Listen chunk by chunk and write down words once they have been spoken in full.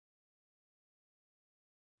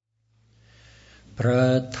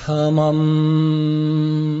प्रथमं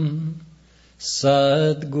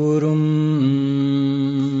सद्गुरुं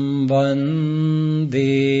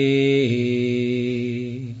वन्दे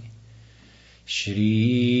श्रीकृष्णं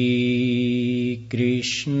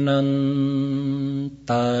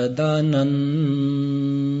तदनन्तरं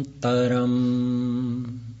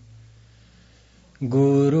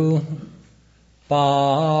गुरुः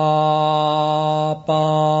पापात्मनां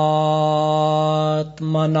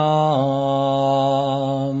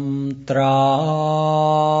त्राताम्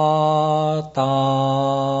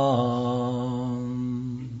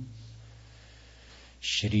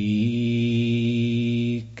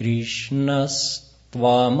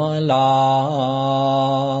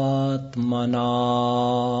श्रीकृष्णस्त्वमलात्मना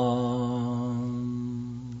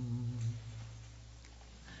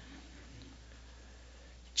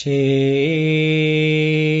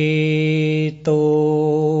चेतो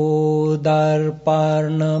दर्पणमार्जनं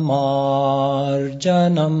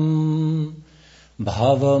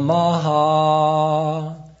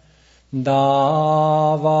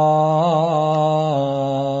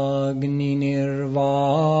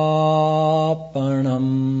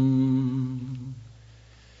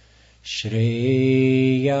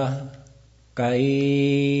श्रेयः कैरवचन्द्रिका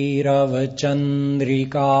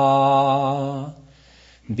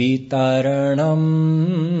वितरणं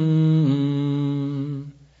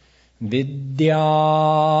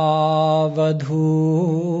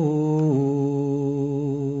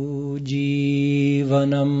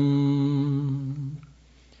विद्यावधूजीवनम्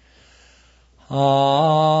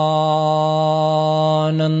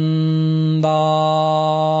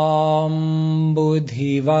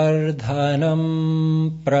आनन्दाम्बुधिवर्धनं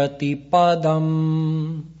प्रतिपदम्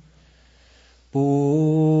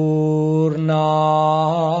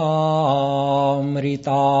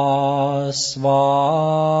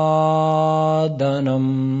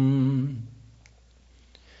पूर्णामृतास्वादनम्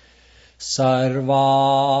सर्वात्मस्नपनं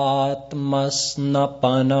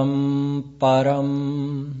परं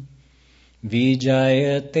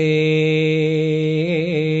विजयते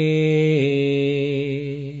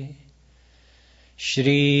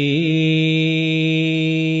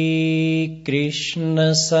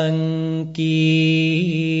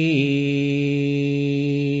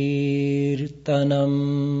श्रीकृष्णसङ्कीर्तनम्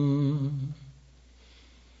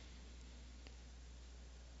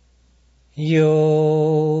यो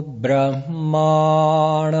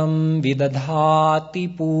ब्रह्माणं विदधाति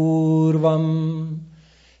पूर्वं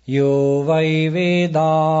यो वै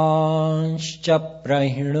वेदांश्च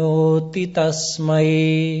प्रहिणोति तस्मै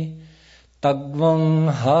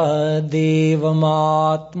तद्वंह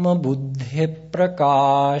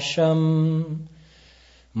देवमात्मबुद्धिप्रकाशम्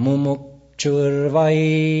मुमुक्षुर्वै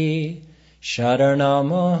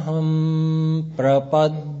शरणमहं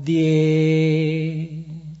प्रपद्ये.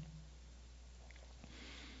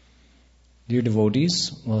 Dear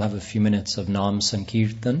devotees, we'll have a few minutes of Nam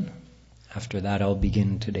Sankirtan. After that, I'll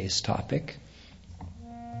begin today's topic.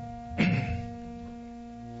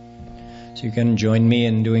 So you can join me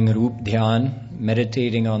in doing Roop Dhyan,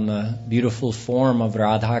 meditating on the beautiful form of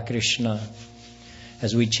Radha Krishna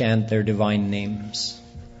as we chant their divine names.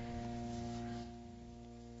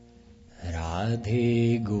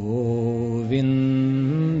 Radhe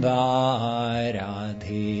Govinda,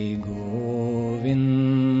 Radhe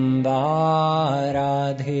Govinda,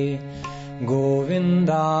 Radhe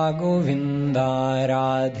Govinda, Govinda,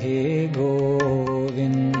 Radhe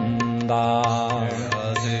Govinda.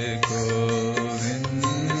 Radhe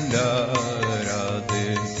Govinda, Radhe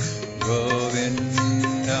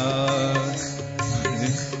Govinda,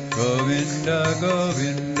 Govinda,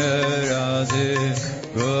 Govinda, Radhe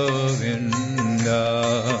Govinda.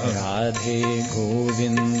 Radhe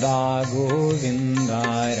Govinda, Govinda,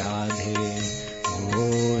 Radhe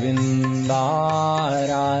Govinda,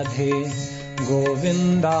 Radhe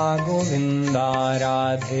Govinda, Govinda,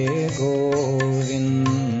 Radhe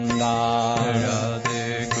Govinda. Radhe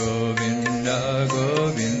Govinda,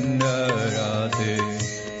 Govinda, Radhe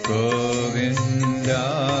Govinda,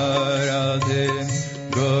 Radhe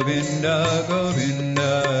Govinda,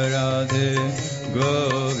 Govinda, Radhe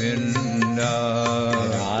Govinda.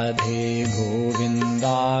 Radhe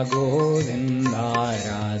Govinda, Govinda,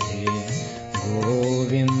 Radhe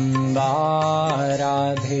Govinda,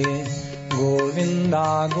 Radhe Govinda,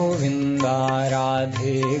 Govinda,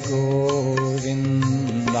 Radhe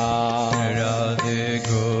Govinda. Radhe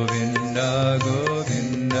Govinda,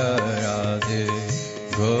 Govinda, Radhe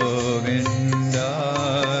Govinda,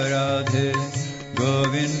 Radhe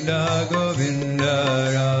Govinda, Govinda,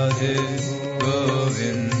 Radhe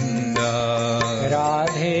Govinda.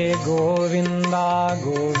 Radhe Govinda,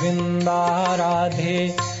 Govinda, Radhe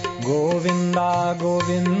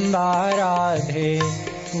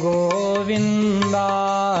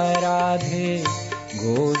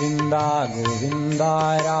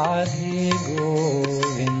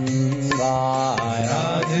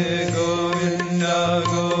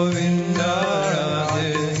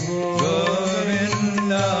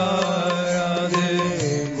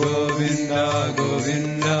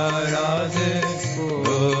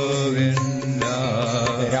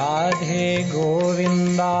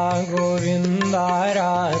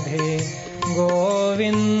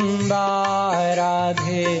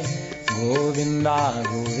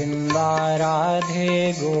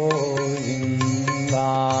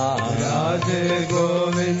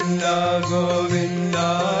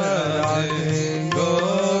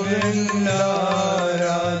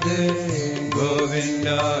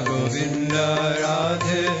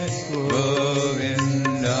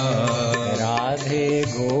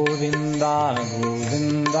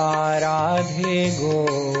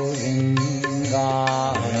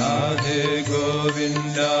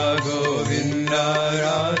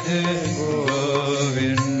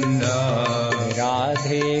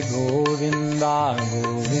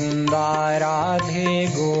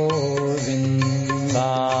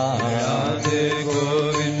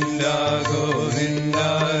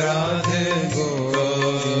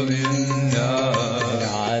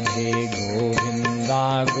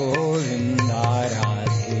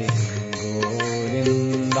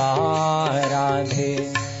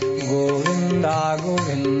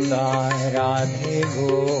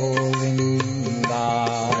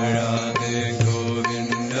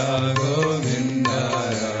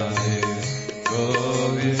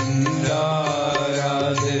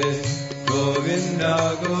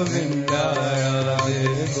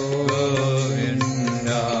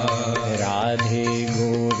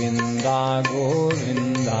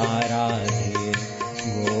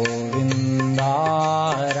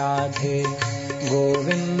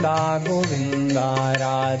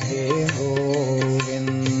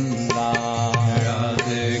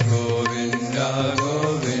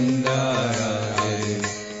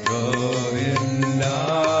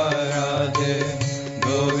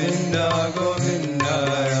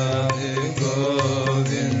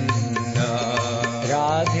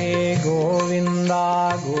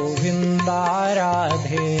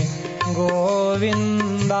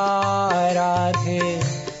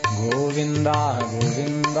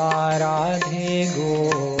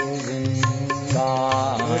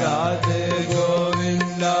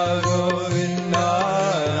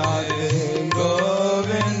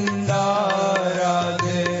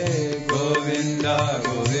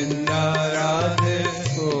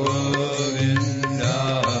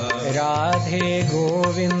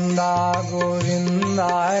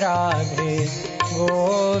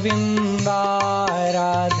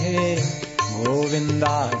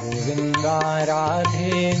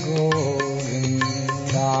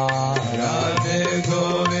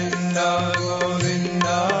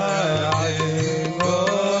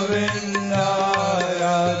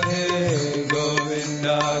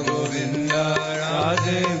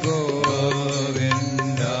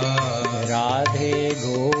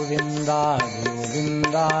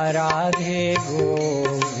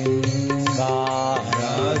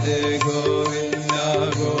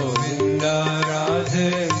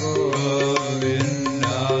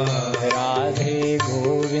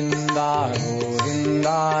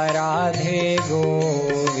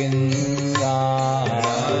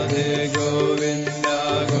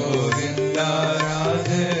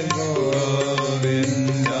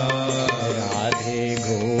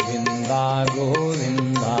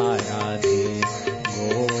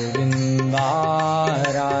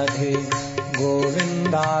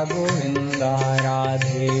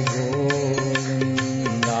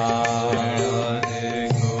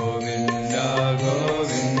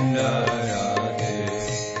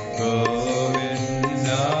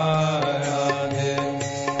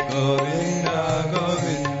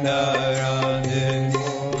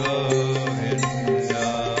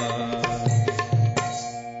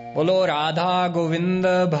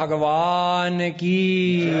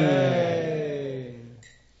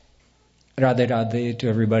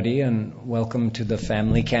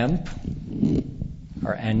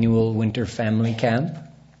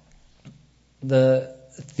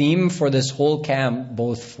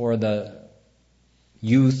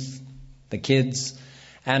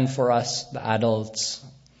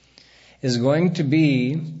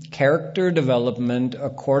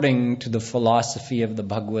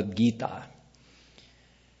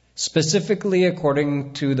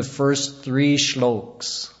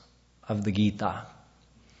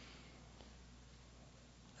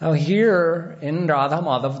Now here in Radha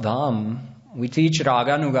Madhav Dham, we teach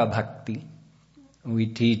Raganuga Bhakti. We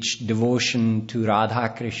teach devotion to Radha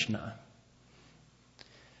Krishna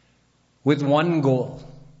with one goal,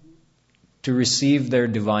 to receive their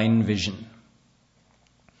divine vision.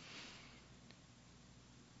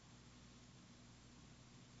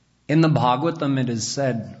 In the Bhagavatam it is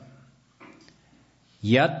said,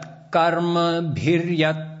 Yat karma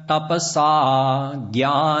bhiryat tapasa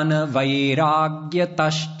jnana vairagya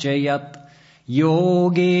taschayat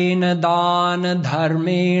yogena dana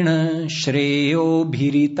dharmena shreyo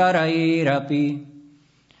bhiritarairapi.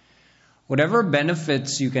 Whatever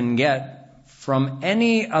benefits you can get from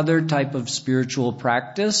any other type of spiritual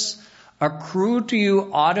practice accrue to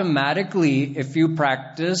you automatically if you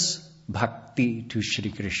practice bhakti to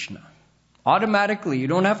Shri Krishna. Automatically. You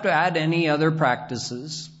don't have to add any other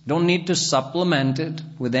practices. Don't need to supplement it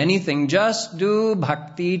with anything. Just do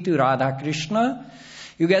bhakti to Radha Krishna.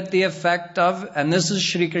 You get the effect of, and this is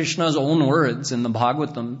Shri Krishna's own words in the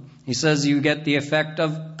Bhagavatam. He says you get the effect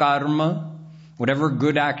of karma, whatever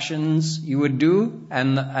good actions you would do,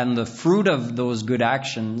 and the fruit of those good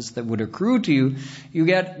actions that would accrue to you, you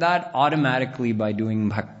get that automatically by doing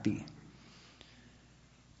bhakti.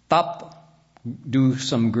 Tap, do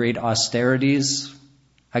some great austerities.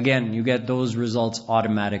 Again, you get those results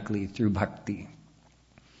automatically through bhakti.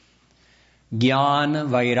 Gyan,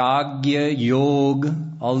 Vairagya, Yoga,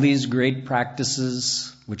 all these great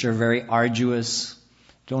practices which are very arduous.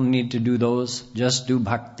 Don't need to do those. Just do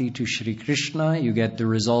bhakti to Shri Krishna. You get the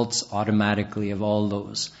results automatically of all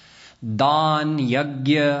those. Dan,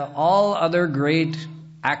 Yajna, all other great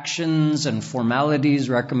actions and formalities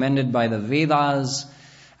recommended by the Vedas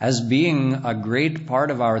as being a great part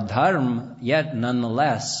of our dharma, yet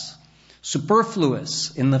nonetheless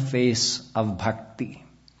superfluous in the face of bhakti.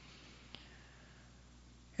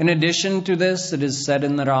 In addition to this, it is said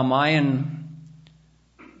in the Ramayana,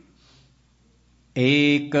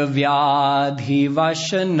 Ek vyadhi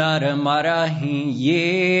vash nar marahi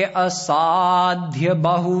ye asadhya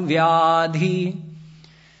bahu vyadhi.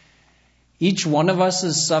 Each one of us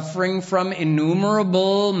is suffering from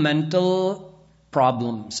innumerable mental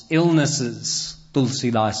problems, illnesses,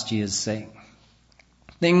 Tulsidas Ji is saying.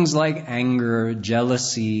 Things like anger,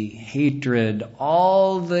 jealousy, hatred,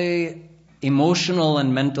 all the emotional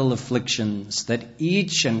and mental afflictions that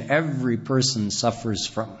each and every person suffers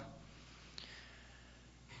from.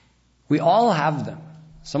 We all have them.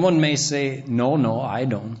 Someone may say, no, I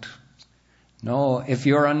don't. No, if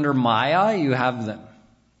you're under Maya, you have them.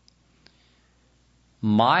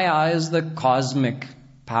 Maya is the cosmic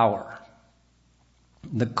power.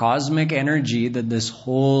 The cosmic energy that this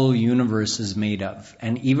whole universe is made of.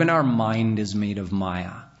 And even our mind is made of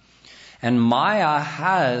Maya. And Maya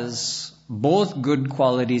has both good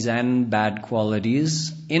qualities and bad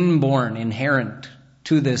qualities inborn, inherent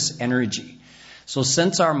to this energy. So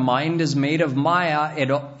since our mind is made of Maya,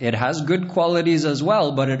 it has good qualities as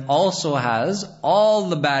well, but it also has all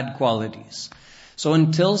the bad qualities. So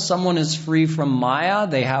until someone is free from Maya,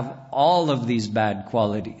 they have all of these bad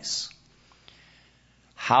qualities.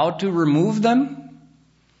 How to remove them?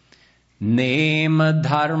 Nema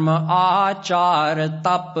dharma achar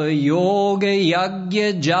tap yoga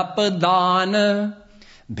yajna jap dana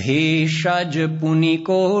bheshaj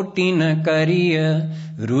puniko tin kariya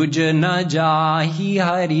ruj na jahi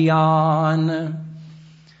hariyan.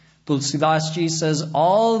 Tulsidas Ji says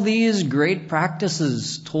all these great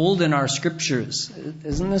practices told in our scriptures,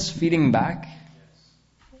 isn't this feeding back?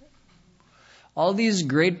 All these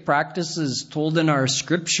great practices told in our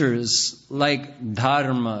scriptures, like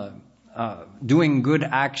dharma, doing good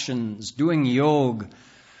actions, doing yoga,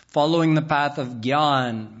 following the path of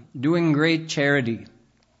jnana, doing great charity.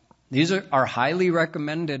 These are highly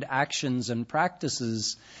recommended actions and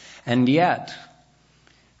practices, and yet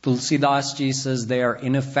Tulsidas Ji says they are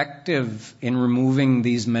ineffective in removing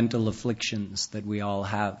these mental afflictions that we all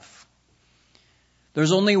have.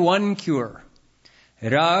 There's only one cure.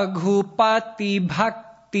 Raghupati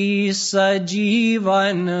bhakti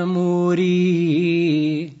sajivan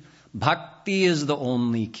muri. Bhakti is the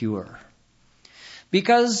only cure.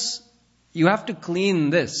 Because you have to clean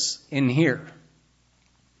this in here.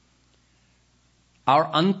 Our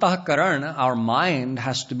antahkarana, our mind,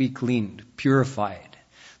 has to be cleaned, purified.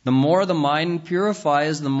 The more the mind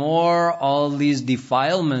purifies, the more all these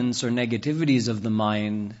defilements or negativities of the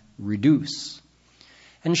mind reduce.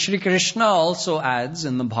 And Shri Krishna also adds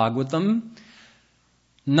in the Bhagavatam,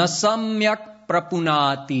 Nasamyak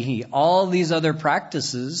prapunatihi. All these other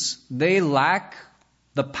practices, they lack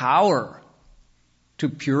the power to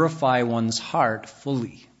purify one's heart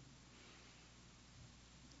fully.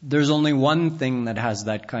 There's only one thing that has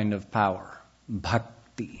that kind of power: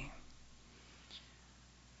 bhakti.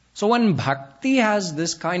 So when bhakti has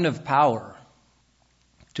this kind of power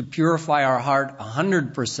to purify our heart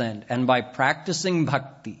 100%, and by practicing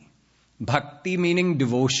bhakti, bhakti meaning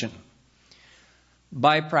devotion,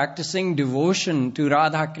 by practicing devotion to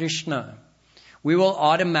Radha Krishna, we will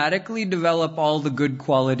automatically develop all the good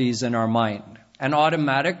qualities in our mind and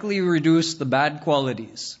automatically reduce the bad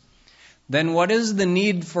qualities. Then what is the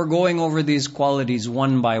need for going over these qualities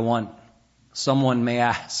one by one? Someone may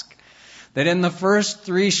ask. That in the first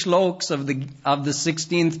 3 shloks of the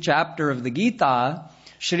 16th chapter of the Gita,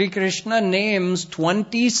 Shri Krishna names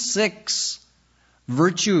 26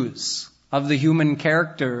 virtues of the human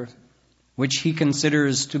character, which he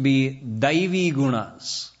considers to be daivi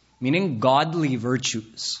gunas, meaning godly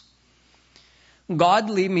virtues.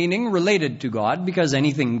 Godly meaning related to God, because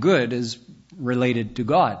anything good is related to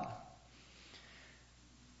God.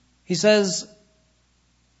 He says,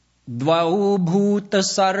 Dvau bhuta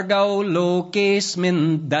sargau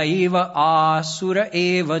lokesmin daiva asura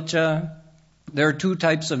evacha. There are 2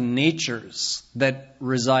 types of natures that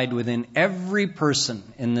reside within every person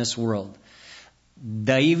in this world: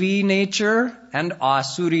 Daivi nature and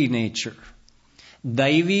Asuri nature.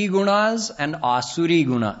 Daivi gunas and Asuri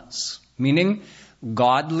gunas, meaning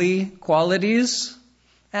godly qualities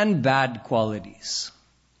and bad qualities.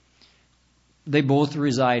 They both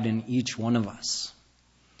reside in each one of us.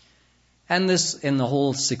 And this, in the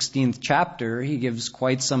whole 16th chapter, he gives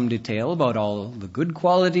quite some detail about all the good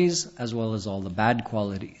qualities as well as all the bad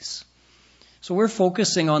qualities. So we're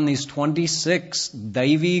focusing on these 26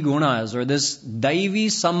 Daivi gunas, or this Daivi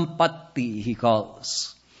Sampatti, he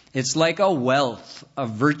calls. It's like a wealth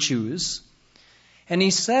of virtues. And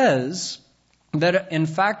he says that, in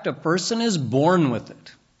fact, a person is born with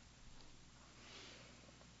it.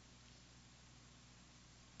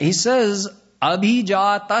 He says,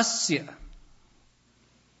 Abhijatasya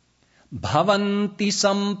Bhavanti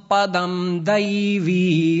sampadam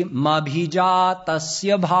daivi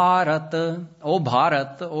mabhijatasya bharat. O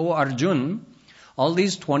Bharat, O Arjun, all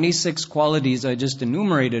these 26 qualities I just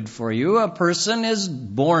enumerated for you, a person is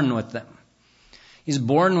born with them. He's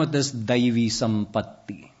born with this daivi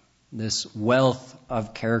sampatti, this wealth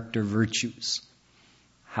of character virtues.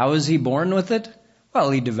 How is he born with it?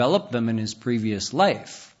 Well, he developed them in his previous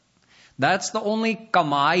life. That's the only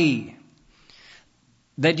kamai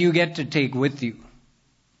that you get to take with you.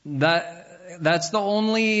 That's the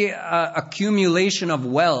only accumulation of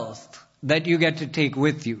wealth that you get to take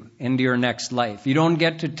with you into your next life. You don't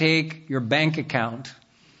get to take your bank account.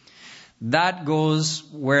 That goes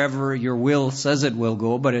wherever your will says it will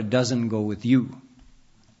go, but it doesn't go with you.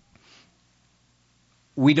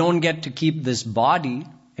 We don't get to keep this body.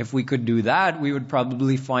 If we could do that, we would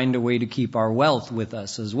probably find a way to keep our wealth with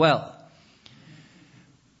us as well.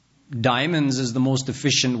 Diamonds is the most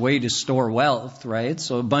efficient way to store wealth, right?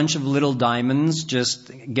 So a bunch of little diamonds, just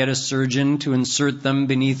get a surgeon to insert them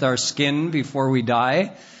beneath our skin before we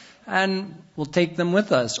die, and we'll take them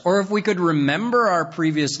with us. Or if we could remember our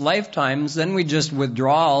previous lifetimes, then we just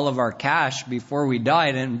withdraw all of our cash before we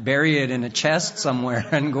died and bury it in a chest somewhere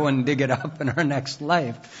and go and dig it up in our next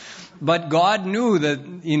life. But God knew that,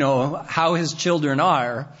 how His children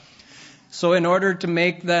are. So in order to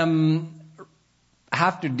make them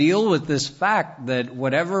have to deal with this fact that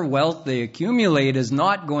whatever wealth they accumulate is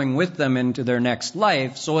not going with them into their next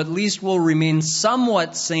life, so at least we'll remain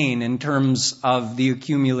somewhat sane in terms of the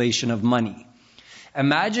accumulation of money.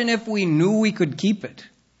 Imagine if we knew we could keep it.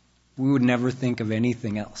 We would never think of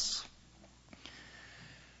anything else.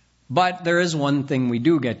 But there is one thing we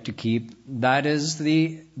do get to keep. That is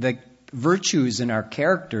the virtues in our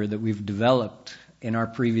character that we've developed in our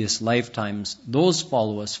previous lifetimes. Those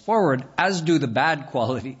follow us forward, as do the bad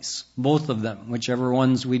qualities, both of them, whichever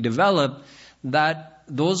ones we develop,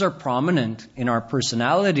 those are prominent in our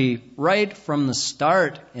personality right from the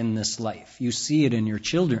start in this life. You see it in your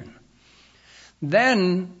children.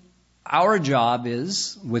 Then our job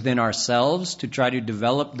is, within ourselves, to try to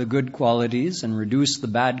develop the good qualities and reduce the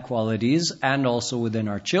bad qualities, and also within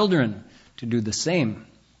our children to do the same.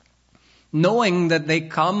 Knowing that they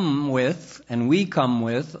come with, and we come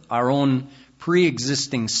with, our own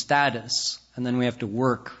pre-existing status, and then we have to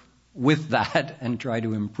work with that and try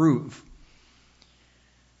to improve.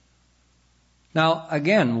 Now,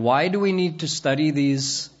 again, why do we need to study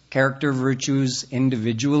these character virtues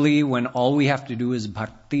individually when all we have to do is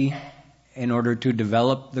bhakti in order to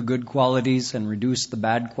develop the good qualities and reduce the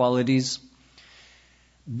bad qualities?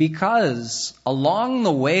 Because along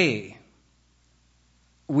the way,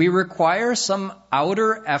 we require some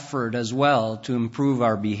outer effort as well to improve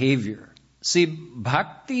our behavior. See,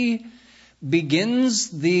 bhakti begins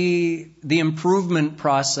the improvement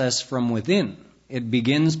process from within. It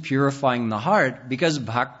begins purifying the heart because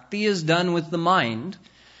bhakti is done with the mind.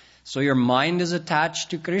 So your mind is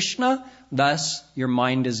attached to Krishna, thus your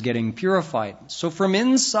mind is getting purified. So from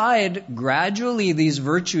inside, gradually these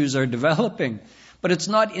virtues are developing, but it's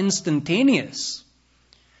not instantaneous.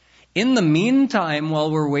 In the meantime,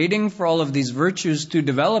 while we're waiting for all of these virtues to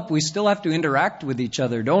develop, we still have to interact with each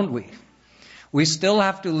other, don't we? We still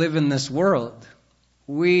have to live in this world.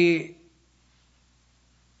 We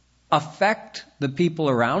affect the people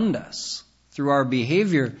around us through our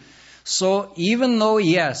behavior. So even though,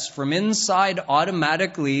 yes, from inside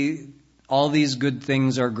automatically all these good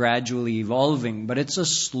things are gradually evolving, but it's a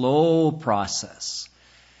slow process.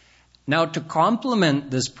 Now, to complement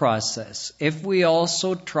this process, if we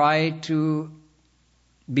also try to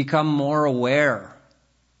become more aware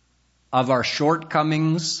of our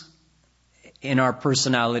shortcomings in our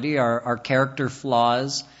personality, our character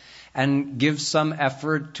flaws, and give some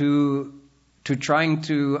effort to trying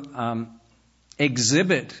to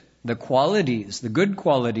exhibit the qualities, the good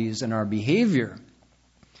qualities in our behavior,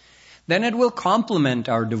 then it will complement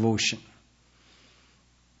our devotion.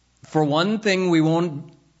 For one thing, we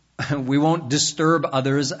won't disturb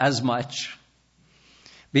others as much.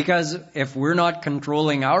 Because if we're not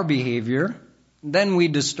controlling our behavior, then we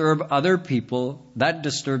disturb other people. That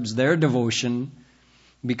disturbs their devotion,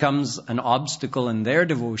 becomes an obstacle in their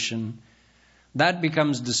devotion. That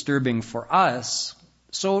becomes disturbing for us.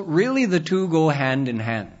 So really the two go hand in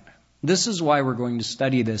hand. This is why we're going to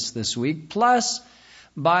study this week. Plus,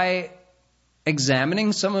 by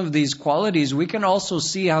examining some of these qualities, we can also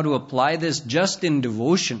see how to apply this just in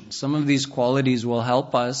devotion. Some of these qualities will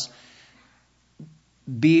help us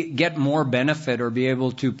get more benefit or be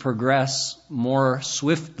able to progress more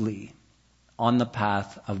swiftly on the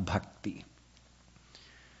path of bhakti.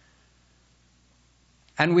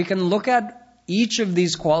 And we can look at each of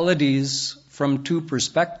these qualities from two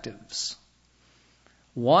perspectives.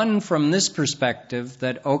 One, from this perspective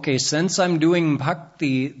that, okay, since I'm doing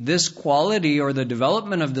bhakti, this quality or the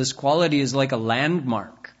development of this quality is like a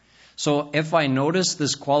landmark. So if I notice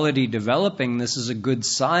this quality developing, this is a good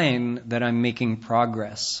sign that I'm making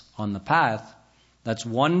progress on the path. That's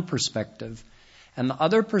one perspective. And the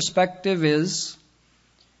other perspective is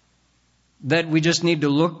that we just need to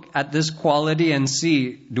look at this quality and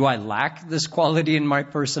see, do I lack this quality in my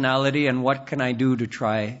personality, and what can I do to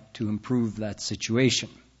try to improve that situation?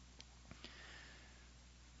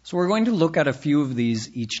 So we're going to look at a few of these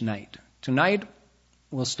each night. Tonight,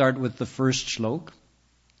 we'll start with the first shlok.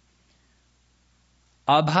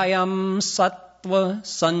 Abhayam sattva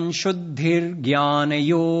sanshuddhir jnana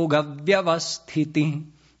yoga vyavasthiti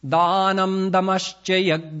danam damascha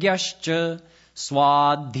yagyascha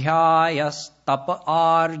Swadhyayas tapa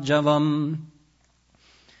arjavam.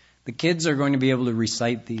 The kids are going to be able to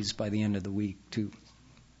recite these by the end of the week too,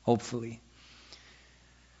 hopefully.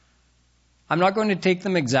 I'm not going to take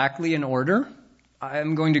them exactly in order.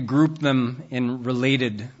 I'm going to group them in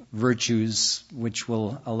related virtues, which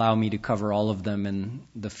will allow me to cover all of them in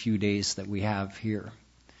the few days that we have here.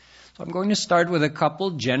 So I'm going to start with a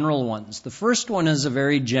couple general ones. The first one is a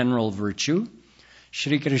very general virtue.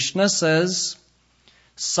 Shri Krishna says,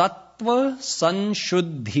 Sattva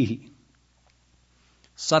Sanshuddhi.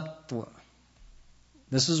 Sattva.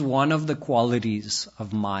 This is one of the qualities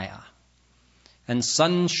of Maya. And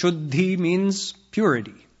Sanshuddhi means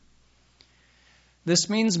purity. This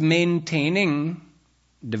means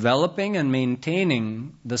developing and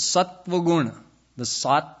maintaining the Sattva Guna, the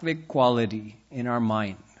sattvic quality in our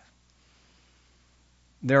mind.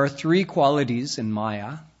 There are three qualities in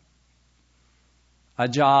Maya.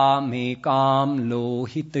 Aja mekam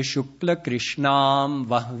lohit shukla krishnam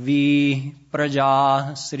vahvi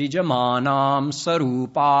praja srijamanam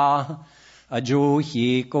sarupa ajo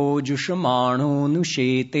hyeko jushamano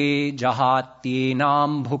nushete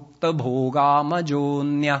jahatyenam bhukta bhogam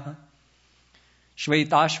ajonya.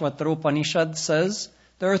 Shvetashvatra Upanishad says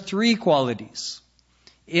there are three qualities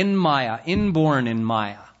in Maya, inborn in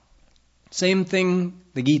Maya. Same thing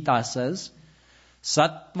the Gita says.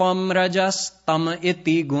 Sattvam rajas tam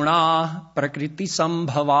iti guna prakriti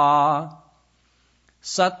sambhava.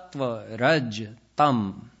 Sattva, raj,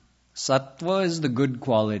 tam. Sattva is the good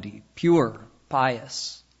quality, pure,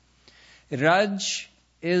 pious. Raj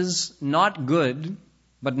is not good,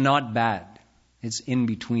 but not bad. It's in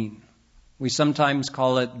between. We sometimes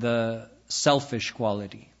call it the selfish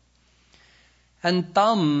quality. And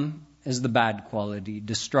tam is the bad quality,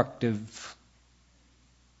 destructive,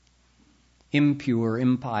 impure,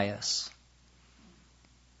 impious.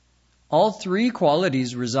 All three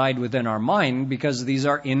qualities reside within our mind because these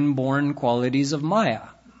are inborn qualities of Maya.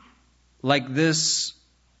 Like this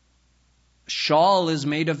shawl is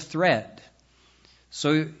made of thread.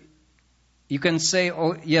 So you can say,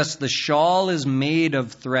 oh yes, the shawl is made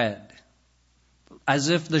of thread. As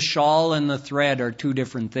if the shawl and the thread are two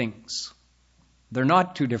different things. They're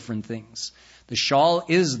not two different things. The shawl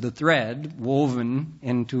is the thread woven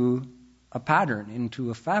into a pattern, into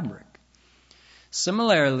a fabric.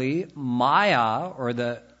 Similarly, Maya, or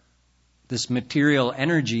this material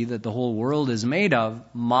energy that the whole world is made of,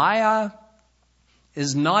 Maya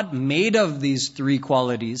is not made of these three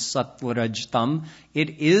qualities, sattva, raj, tam. It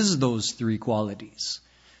is those three qualities.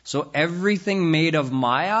 So everything made of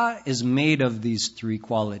Maya is made of these three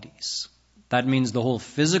qualities. That means the whole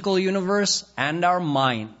physical universe and our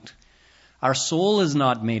mind. Our soul is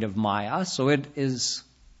not made of Maya, so it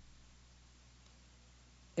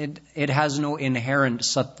has no inherent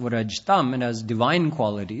sattva, raj, tam. It has divine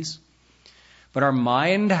qualities. But our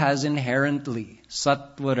mind has inherently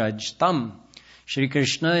sattva, raj, tam. Shri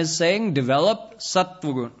Krishna is saying, develop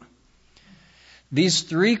sattva gun. These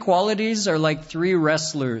three qualities are like three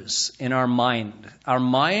wrestlers in our mind. Our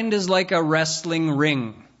mind is like a wrestling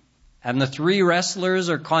ring. And the three wrestlers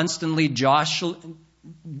are constantly jostling.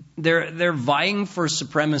 They're vying for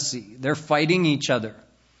supremacy. They're fighting each other.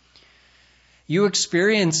 You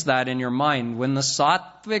experience that in your mind. When the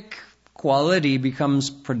sattvic quality becomes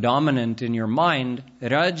predominant in your mind,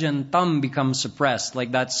 raj and tam become suppressed.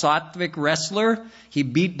 Like that sattvic wrestler, he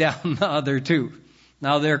beat down the other two.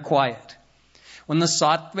 Now they're quiet. When the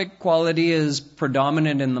sattvic quality is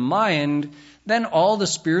predominant in the mind, then all the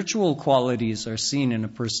spiritual qualities are seen in a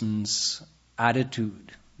person's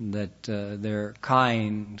attitude. That they're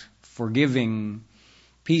kind, forgiving,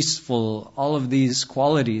 peaceful. All of these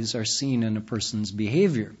qualities are seen in a person's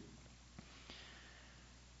behavior.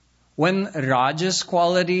 When rajas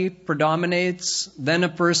quality predominates, then a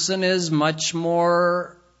person is much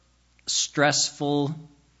more stressful,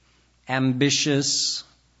 ambitious,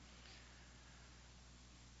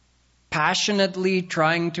 passionately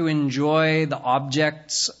trying to enjoy the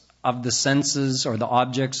objects of the senses or the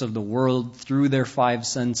objects of the world through their five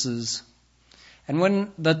senses. And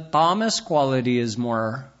when the tamas quality is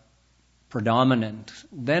more predominant,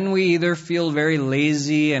 then we either feel very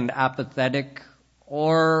lazy and apathetic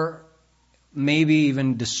or maybe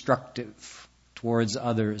even destructive towards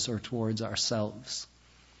others or towards ourselves.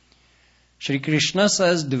 Shri Krishna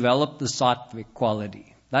says, develop the sattvic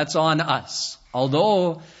quality. That's on us.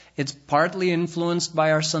 Although it's partly influenced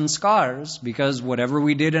by our sanskars, because whatever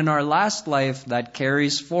we did in our last life, that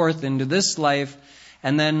carries forth into this life.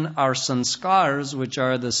 And then our sanskars, which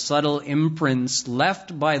are the subtle imprints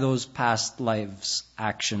left by those past lives'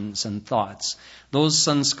 actions and thoughts. Those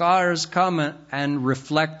sanskars come and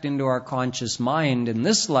reflect into our conscious mind in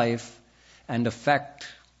this life and affect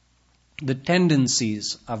the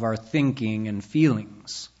tendencies of our thinking and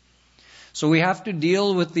feelings. So we have to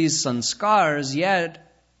deal with these sanskars, yet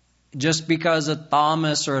just because a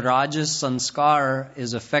tamas or rajas sanskar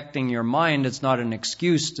is affecting your mind, it's not an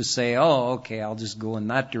excuse to say, oh, okay, I'll just go in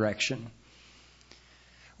that direction.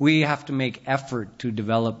 We have to make effort to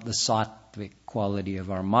develop the sattvic quality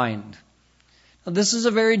of our mind. Now, this is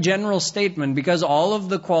a very general statement because all of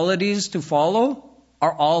the qualities to follow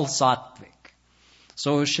are all sattvic.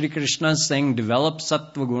 So Shri Krishna is saying, develop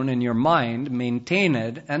sattva gun in your mind, maintain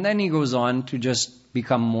it, and then he goes on to just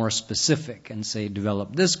become more specific and say,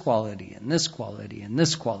 develop this quality and this quality and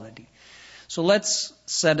this quality. So let's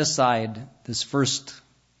set aside this first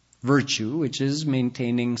virtue, which is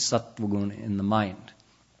maintaining sattva gun in the mind.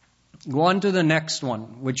 Go on to the next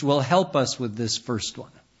one, which will help us with this first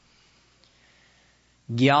one.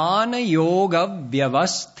 Jnana yoga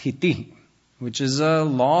vyavasthiti, which is a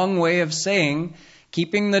long way of saying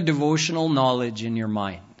keeping the devotional knowledge in your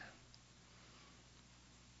mind.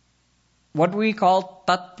 What we call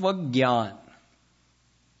tattva jnana.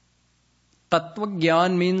 Tattva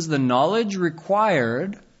jnana means the knowledge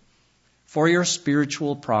required for your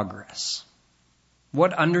spiritual progress.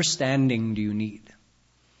 What understanding do you need?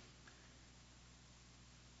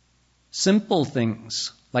 Simple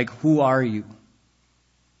things like who are you?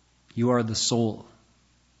 You are the soul.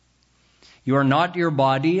 You are not your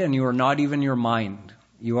body and you are not even your mind.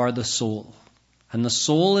 You are the soul. And the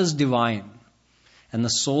soul is divine. And the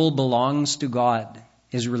soul belongs to God,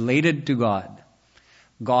 is related to God.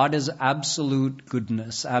 God is absolute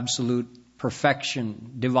goodness, absolute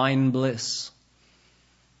perfection, divine bliss.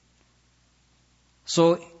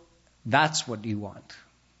 So that's what you want.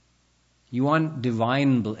 You want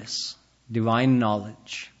divine bliss, divine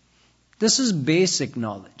knowledge. This is basic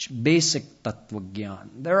knowledge, basic Tattvagyan.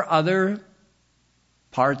 There are other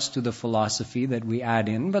parts to the philosophy that we add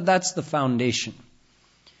in, but that's the foundation.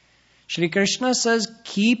 Shri Krishna says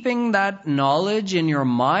keeping that knowledge in your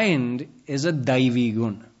mind is a daivi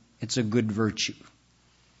gun. It's a good virtue.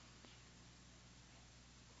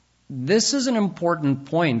 This is an important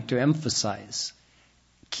point to emphasize.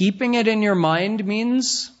 Keeping it in your mind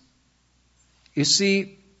means, you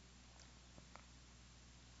see,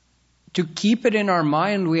 to keep it in our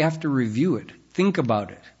mind, we have to review it, think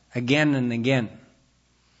about it again and again.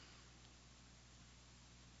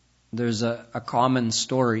 There's a common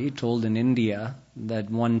story told in India that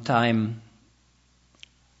one time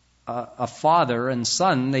a father and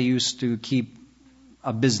son, they used to keep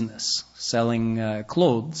a business selling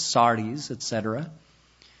clothes, saris, etc.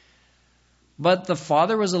 But the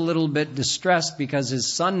father was a little bit distressed because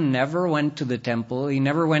his son never went to the temple. He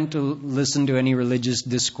never went to listen to any religious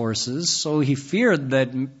discourses. So he feared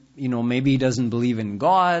that, maybe he doesn't believe in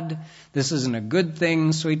God. This isn't a good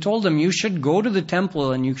thing. So he told him, you should go to the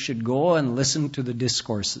temple and you should go and listen to the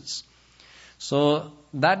discourses. So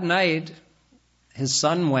that night, his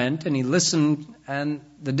son went and he listened, and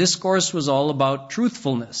the discourse was all about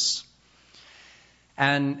truthfulness.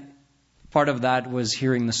 And part of that was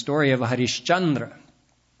hearing the story of Harishchandra.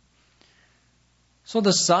 So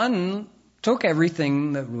the son took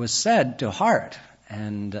everything that was said to heart.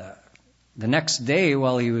 And the next day,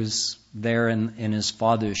 while he was there in his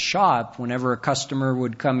father's shop, whenever a customer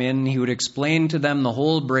would come in, he would explain to them the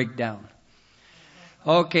whole breakdown.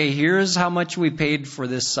 Okay, here's how much we paid for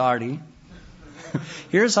this sari.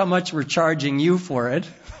 Here's how much we're charging you for it.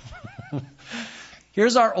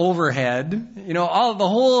 Here's our overhead. All the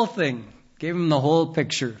whole thing. Gave him the whole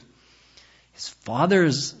picture. His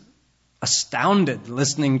father's astounded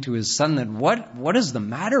listening to his son that what is the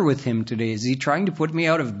matter with him today? Is he trying to put me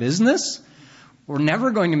out of business? We're never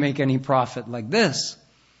going to make any profit like this.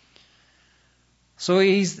 So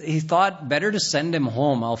he thought better to send him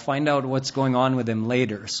home. I'll find out what's going on with him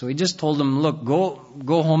later. So he just told him, look,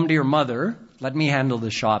 go home to your mother. Let me handle the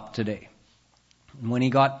shop today. And when he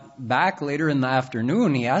got back later in the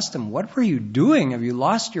afternoon, he asked him, what were you doing? Have you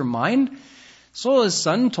lost your mind? So his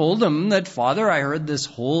son told him that, Father, I heard this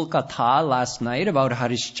whole katha last night about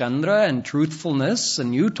Harishchandra and truthfulness,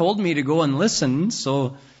 and you told me to go and listen,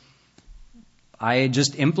 so I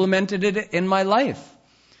just implemented it in my life.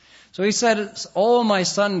 So he said, oh, my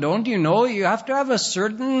son, don't you know, you have to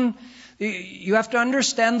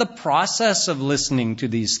understand the process of listening to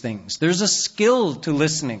these things. There's a skill to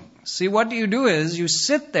listening. See, what you do is you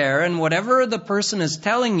sit there and whatever the person is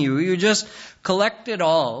telling you, you just collect it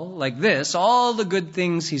all like this. All the good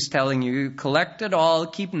things he's telling you, you collect it all,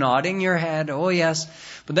 keep nodding your head. Oh, yes.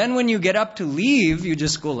 But then when you get up to leave, you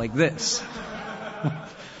just go like this.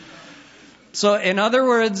 So in other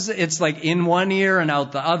words, it's like in one ear and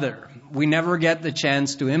out the other. We never get the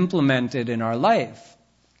chance to implement it in our life.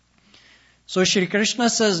 So Shri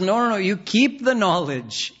Krishna says, no, you keep the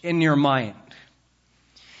knowledge in your mind.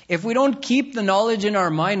 If we don't keep the knowledge in our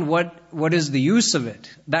mind, what is the use of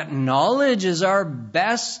it? That knowledge is our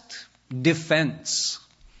best defense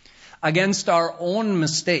against our own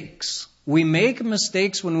mistakes. We make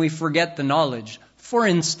mistakes when we forget the knowledge. For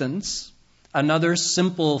instance, another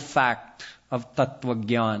simple fact of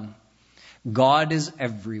Tattvagyan. God is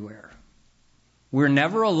everywhere. We're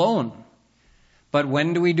never alone. But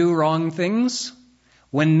when do we do wrong things?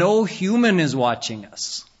 When no human is watching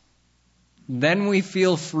us. Then we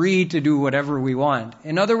feel free to do whatever we want.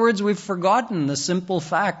 In other words, we've forgotten the simple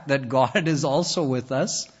fact that God is also with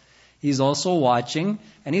us. He's also watching,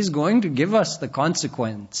 and He's going to give us the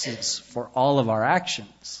consequences for all of our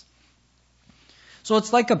actions. So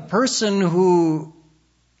it's like a person who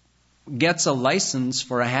gets a license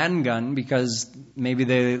for a handgun because maybe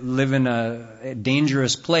they live in a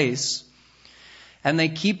dangerous place, and they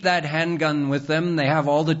keep that handgun with them. They have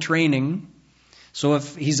all the training. So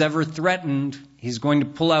if he's ever threatened, he's going to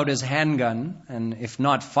pull out his handgun and if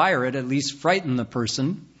not fire it, at least frighten the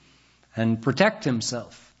person and protect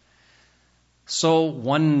himself. So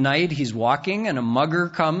one night he's walking and a mugger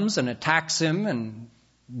comes and attacks him and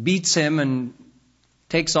beats him and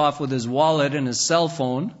takes off with his wallet and his cell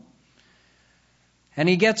phone. And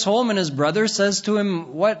he gets home and his brother says to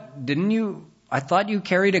him, I thought you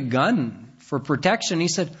carried a gun for protection. He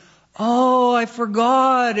said, oh, I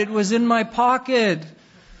forgot. It was in my pocket.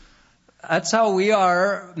 That's how we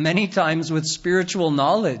are many times with spiritual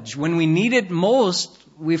knowledge. When we need it most,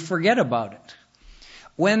 we forget about it.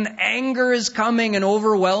 When anger is coming and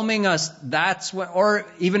overwhelming us, that's when, or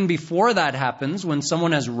even before that happens, when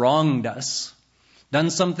someone has wronged us, done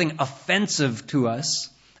something offensive to us,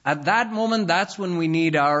 At that moment, that's when we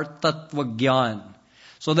need our tattva gyan.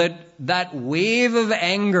 So that wave of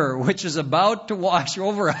anger which is about to wash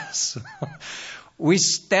over us, we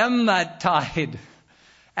stem that tide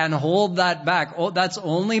and hold that back. Oh, that's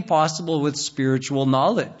only possible with spiritual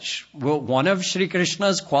knowledge. Well, one of Shri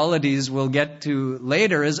Krishna's qualities we'll get to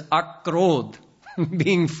later is akrod,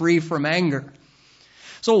 being free from anger.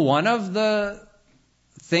 So one of the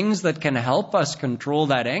things that can help us control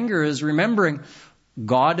that anger is remembering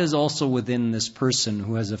God is also within this person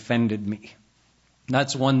who has offended me.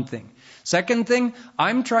 That's one thing. Second thing,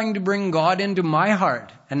 I'm trying to bring God into my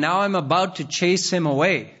heart, and now I'm about to chase Him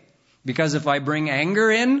away. Because if I bring anger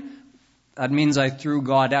in, that means I threw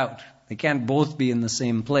God out. They can't both be in the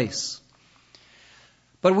same place.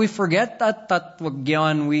 But we forget that tattva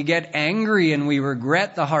gyan. We get angry and we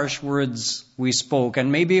regret the harsh words we spoke,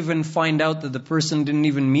 and maybe even find out that the person didn't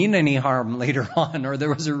even mean any harm later on, or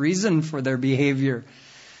there was a reason for their behavior.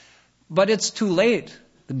 But it's too late.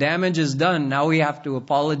 The damage is done. Now we have to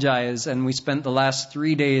apologize, and we spent the last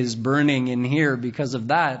 3 days burning in here because of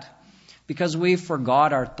that. Because we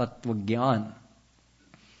forgot our tattva gyan.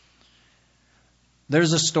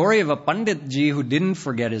 There's a story of a Panditji who didn't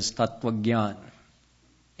forget his tattva gyan.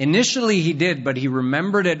 Initially he did, but he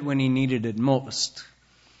remembered it when he needed it most.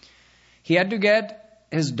 He had to get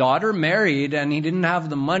his daughter married, and he didn't have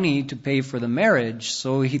the money to pay for the marriage.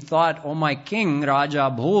 So he thought, oh, my king, Raja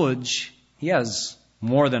Bhoj, he has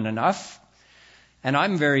more than enough. And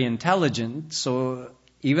I'm very intelligent, so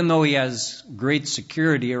even though he has great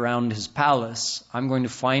security around his palace, I'm going to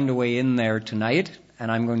find a way in there tonight,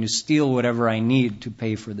 and I'm going to steal whatever I need to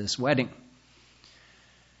pay for this wedding.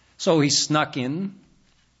 So he snuck in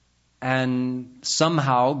and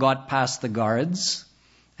somehow got past the guards,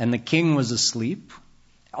 and the king was asleep.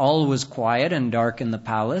 All was quiet and dark in the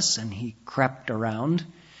palace, and he crept around,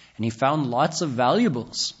 and he found lots of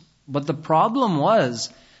valuables. But the problem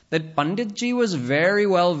was that Panditji was very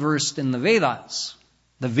well versed in the Vedas,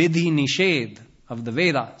 the Vidhi Nishedh of the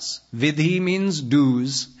Vedas. Vidhi means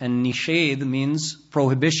do's, and Nishedh means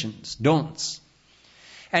prohibitions, don'ts.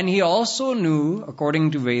 And he also knew,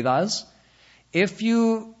 according to Vedas, if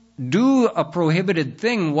you do a prohibited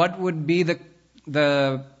thing, what would be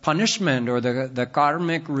the punishment or the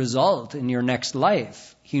karmic result in your next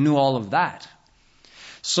life? He knew all of that.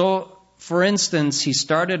 So, for instance, he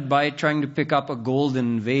started by trying to pick up a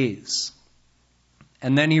golden vase.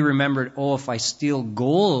 And then he remembered, oh, if I steal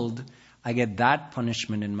gold, I get that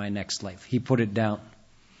punishment in my next life. He put it down.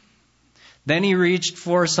 Then he reached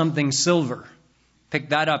for something silver, picked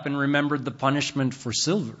that up and remembered the punishment for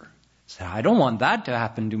silver. Said, I don't want that to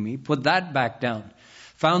happen to me. Put that back down.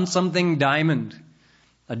 Found something diamond,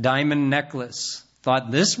 a diamond necklace.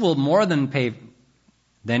 Thought this will more than pay.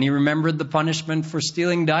 Then he remembered the punishment for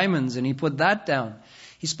stealing diamonds, and he put that down.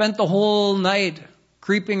 He spent the whole night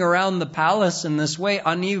creeping around the palace in this way,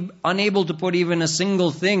 unable to put even a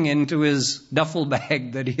single thing into his duffel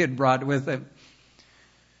bag that he had brought with him.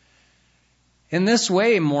 In this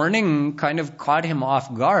way, morning kind of caught him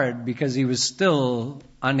off guard because he was still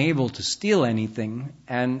unable to steal anything.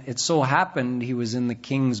 And it so happened he was in the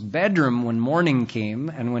king's bedroom when morning came,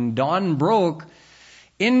 and when dawn broke,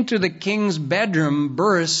 into the king's bedroom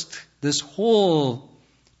burst this whole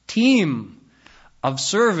team of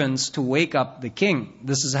servants to wake up the king.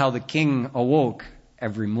 This is how the king awoke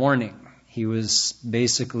every morning. He was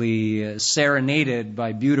basically serenaded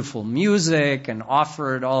by beautiful music and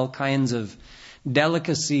offered all kinds of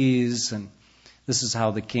delicacies. And this is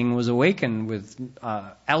how the king was awakened, with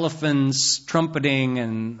elephants trumpeting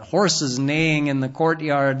and horses neighing in the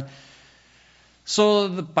courtyard. So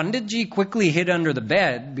the Panditji quickly hid under the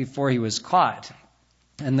bed before he was caught.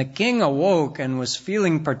 And the king awoke and was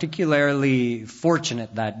feeling particularly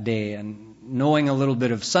fortunate that day. And knowing a little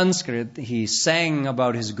bit of Sanskrit, he sang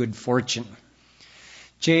about his good fortune.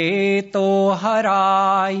 Cheto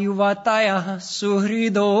hara yuvataya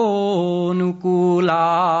suhrido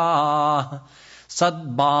nukula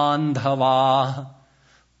sadbandhava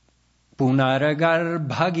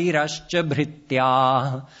punargarbhagirascha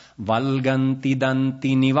bhritya valganti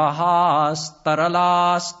danti nivahas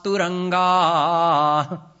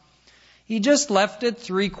taralasturanga. He just left it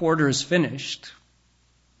 3/4 finished.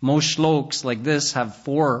 Most shloks like this have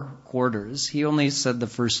 4 quarters. He only said the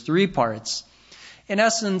first 3 parts. In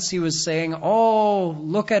essence, he was saying, oh,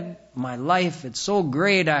 look at my life. It's so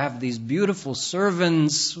great. I have these beautiful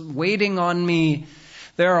servants waiting on me.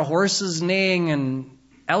 There are horses neighing and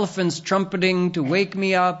elephants trumpeting to wake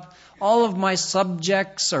me up. All of my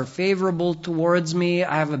subjects are favorable towards me.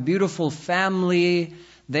 I have a beautiful family.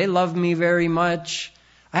 They love me very much.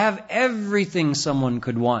 I have everything someone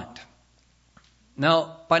could want.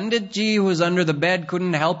 Now, Panditji, who was under the bed,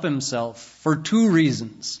 couldn't help himself for 2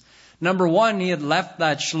 reasons. Number 1, he had left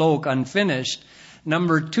that shlok unfinished.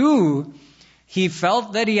 Number 2, he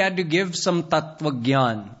felt that he had to give some tattva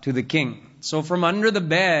gyan to the king. So from under the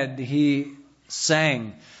bed, he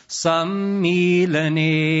sang,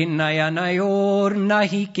 Sammilane nayanayor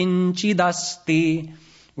nahi kinchidasti,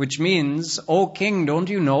 which means, O king,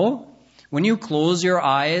 don't you know? When you close your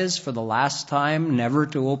eyes for the last time, never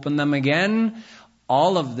to open them again,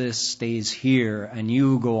 all of this stays here and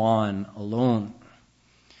you go on alone.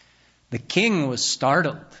 The king was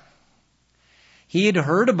startled. He had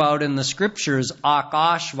heard about in the scriptures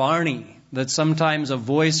Akashvani, that sometimes a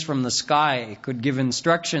voice from the sky could give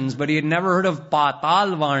instructions, but he had never heard of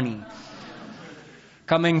Patalvani,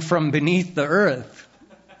 coming from beneath the earth.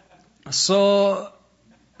 So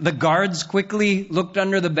the guards quickly looked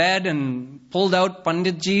under the bed and pulled out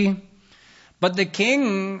Panditji. But the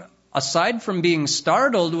king, aside from being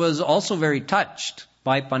startled, was also very touched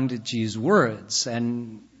by Panditji's words,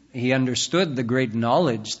 and he understood the great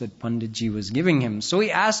knowledge that Panditji was giving him. So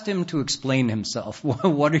he asked him to explain himself.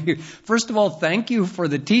 What are you? First of all, thank you for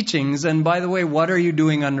the teachings, and by the way, what are you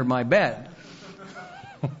doing under my bed?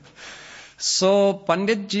 So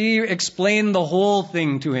Panditji explained the whole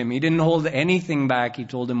thing to him. He didn't hold anything back. He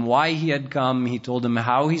told him why he had come. He told him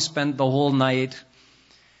how he spent the whole night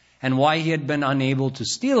and why he had been unable to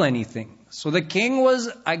steal anything. So the king was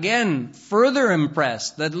again further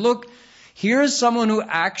impressed that, look, here's someone who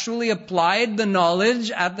actually applied the knowledge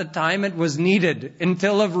at the time it was needed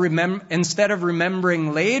instead of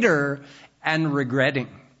remembering later and regretting.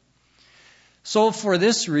 So for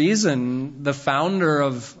this reason, the founder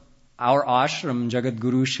of our ashram,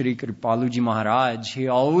 Jagadguru Shri Kripaluji Maharaj, he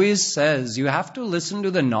always says, you have to listen to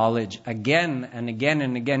the knowledge again and again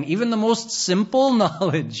and again. Even the most simple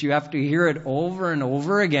knowledge, you have to hear it over and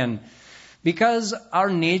over again. Because our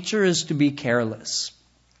nature is to be careless.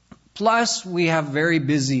 Plus, we have very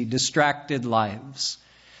busy, distracted lives.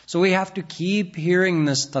 So we have to keep hearing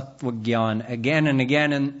this Tattva Gyan again and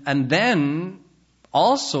again, and then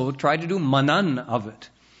also try to do manan of it.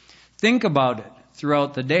 Think about it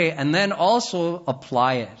throughout the day, and then also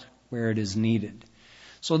apply it where it is needed.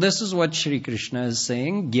 So this is what Shri Krishna is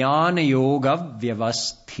saying, Jnana Yoga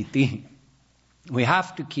Vyavasthiti. We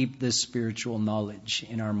have to keep this spiritual knowledge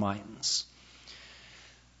in our minds.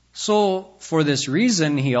 So, for this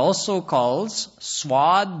reason, he also calls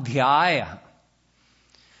Swadhyaya,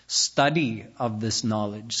 study of this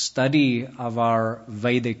knowledge, study of our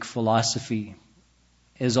Vedic philosophy,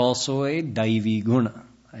 is also a Daivi Guna,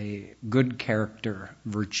 a good character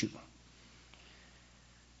virtue.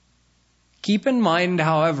 Keep in mind,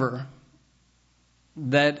 however,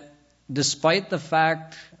 that despite the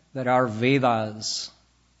fact that our Vedas,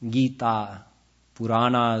 Gita,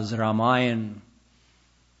 Puranas, Ramayana,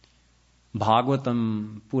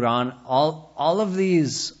 Bhagavatam, Puran, all of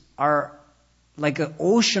these are like an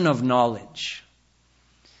ocean of knowledge.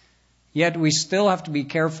 Yet we still have to be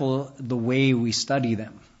careful the way we study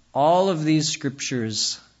them. All of these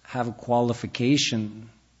scriptures have a qualification.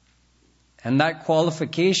 And that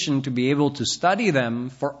qualification to be able to study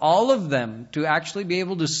them, for all of them, to actually be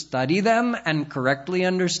able to study them and correctly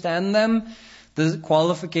understand them, the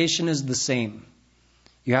qualification is the same.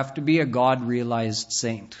 You have to be a God-realized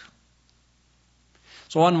saint.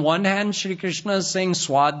 So on one hand, Shri Krishna is saying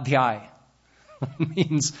Swadhyay,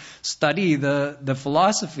 means study the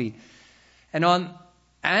philosophy.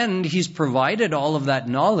 And he's provided all of that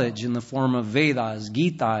knowledge in the form of Vedas,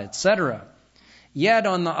 Gita, etc. Yet,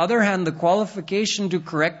 on the other hand, the qualification to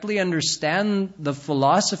correctly understand the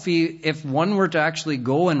philosophy, if one were to actually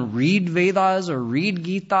go and read Vedas or read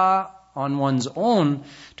Gita on one's own,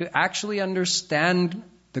 to actually understand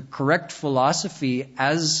the correct philosophy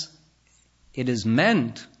as it is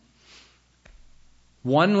meant,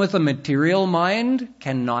 one with a material mind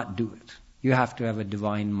cannot do it. You have to have a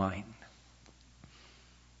divine mind.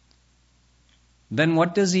 Then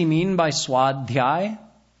what does he mean by Swadhyay?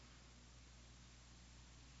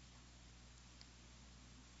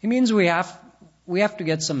 He means we have to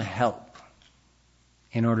get some help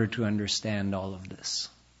in order to understand all of this.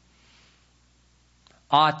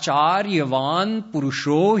 Acharyavan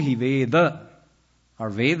Purusho Hi Veda. Our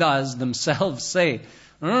Vedas themselves say,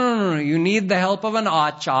 no, you need the help of an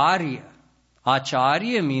Acharya.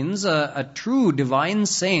 Acharya means a true divine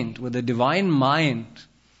saint with a divine mind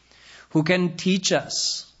who can teach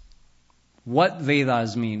us what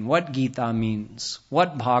Vedas mean, what Gita means,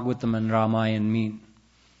 what Bhagavatam and Ramayana mean.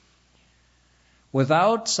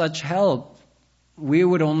 Without such help, we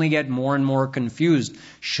would only get more and more confused.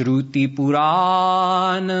 Shruti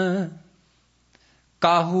Purana.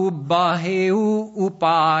 kahu baheu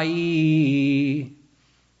upai.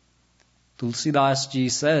 Tulsidas ji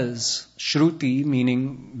says, Shruti,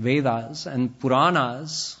 meaning Vedas, and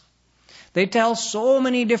Puranas, they tell so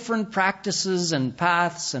many different practices and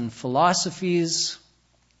paths and philosophies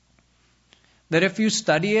that if you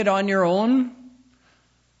study it on your own,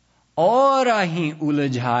 orahi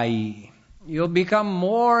ulajhai, you'll become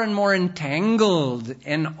more and more entangled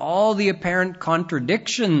in all the apparent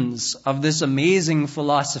contradictions of this amazing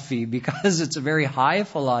philosophy, because it's a very high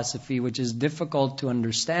philosophy which is difficult to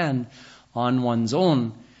understand on one's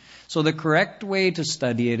own. So the correct way to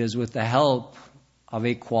study it is with the help of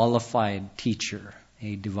a qualified teacher,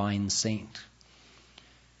 a divine saint.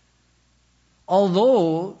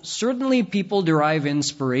 Although certainly people derive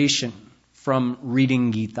inspiration from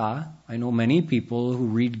reading Gita. I know many people who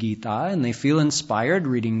read Gita and they feel inspired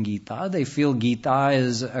reading Gita. They feel Gita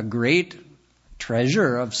is a great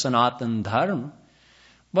treasure of Sanatana Dharma.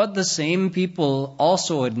 But the same people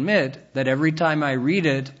also admit that every time I read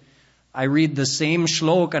it, I read the same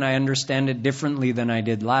shlok and I understand it differently than I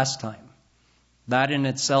did last time. That in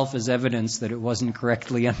itself is evidence that it wasn't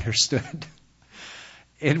correctly understood.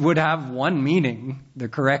 It would have one meaning, the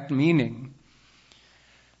correct meaning.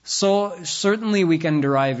 So certainly we can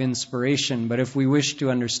derive inspiration, but if we wish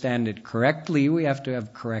to understand it correctly, we have to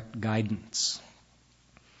have correct guidance.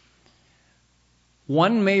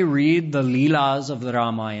 One may read the Leelas of the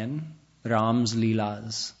Ramayana, Ram's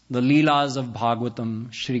Leelas, the Leelas of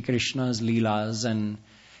Bhagavatam, Shri Krishna's Leelas, and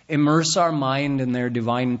immerse our mind in their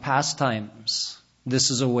divine pastimes.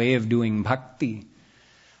 This is a way of doing bhakti.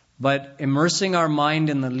 But immersing our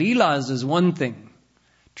mind in the Leelas is one thing.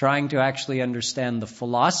 Trying to actually understand the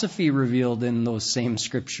philosophy revealed in those same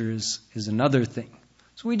scriptures is another thing.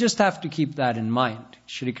 So we just have to keep that in mind.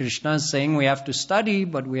 Shri Krishna is saying we have to study,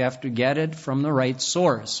 but we have to get it from the right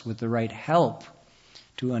source, with the right help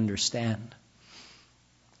to understand.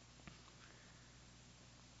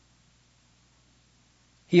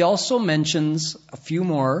 He also mentions a few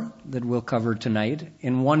more that we'll cover tonight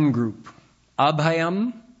in one group.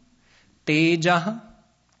 Abhayam, Teja,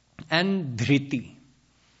 and Dhriti.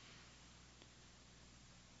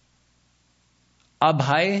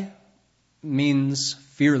 Abhay means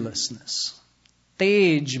fearlessness.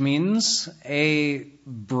 Tej means a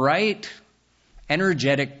bright,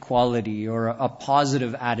 energetic quality or a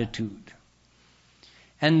positive attitude.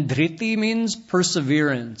 And Dhriti means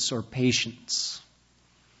perseverance or patience.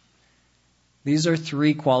 These are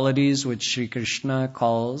three qualities which Sri Krishna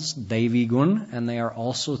calls Daivi Gun, and they are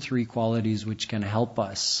also three qualities which can help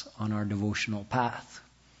us on our devotional path.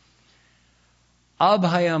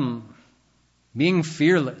 Abhayam, being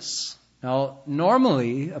fearless. Now,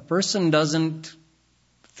 normally, a person doesn't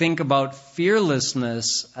think about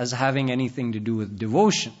fearlessness as having anything to do with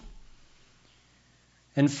devotion.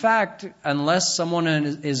 In fact, unless someone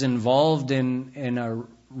is involved in a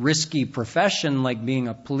risky profession like being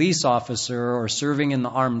a police officer or serving in the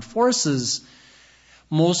armed forces,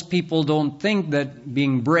 most people don't think that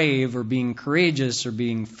being brave or being courageous or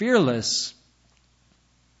being fearless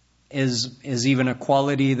is even a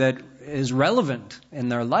quality that is relevant in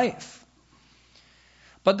their life.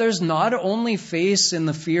 But there's not only there's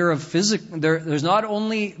not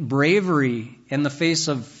only bravery in the face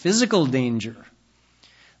of physical danger.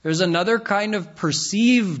 There's another kind of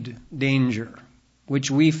perceived danger which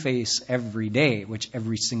we face every day, which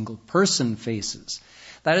every single person faces.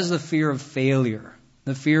 That is the fear of failure,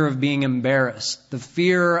 the fear of being embarrassed, the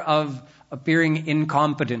fear of appearing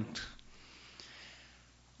incompetent.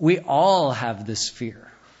 We all have this fear.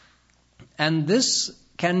 And this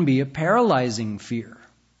can be a paralyzing fear.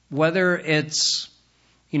 Whether it's,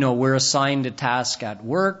 we're assigned a task at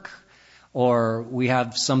work, or we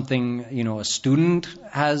have something, a student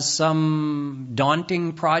has some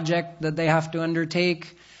daunting project that they have to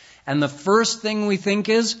undertake. And the first thing we think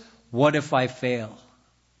is, what if I fail?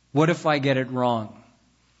 What if I get it wrong?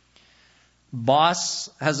 Boss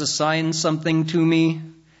has assigned something to me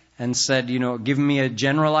and said, give me a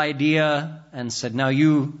general idea and said, now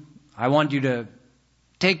I want you to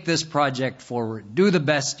take this project forward. Do the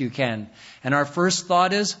best you can. And our first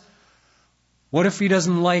thought is, what if he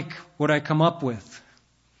doesn't like what I come up with?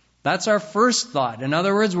 That's our first thought. In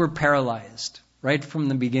other words, we're paralyzed right from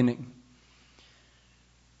the beginning.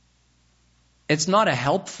 It's not a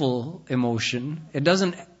helpful emotion.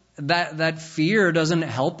 That fear doesn't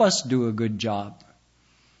help us do a good job.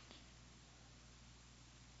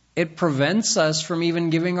 It prevents us from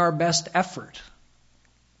even giving our best effort.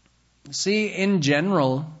 See, in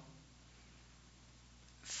general,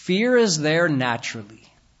 fear is there naturally.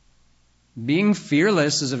 Being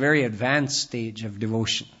fearless is a very advanced stage of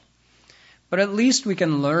devotion. But at least we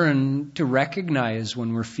can learn to recognize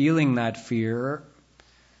when we're feeling that fear,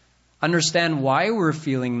 understand why we're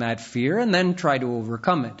feeling that fear, and then try to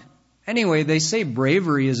overcome it. Anyway, they say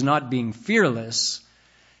bravery is not being fearless.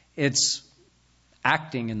 It's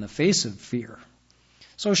acting in the face of fear.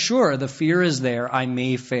 So sure, the fear is there. I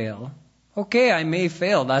may fail. Okay, I may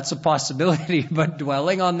fail. That's a possibility. But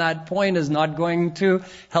dwelling on that point is not going to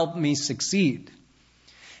help me succeed.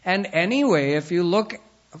 And anyway, if you look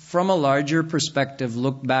from a larger perspective,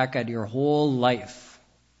 look back at your whole life.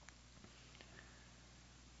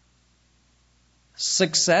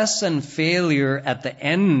 Success and failure at the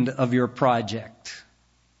end of your project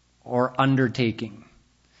or undertaking.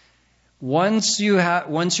 Once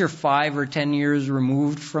you're 5 or 10 years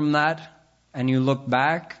removed from that and you look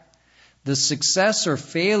back, the success or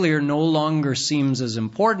failure no longer seems as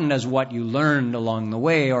important as what you learned along the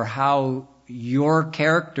way or how your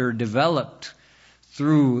character developed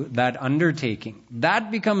through that undertaking.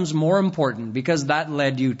 That becomes more important because that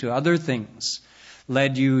led you to other things,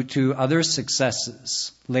 led you to other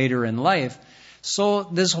successes later in life. So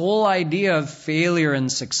this whole idea of failure and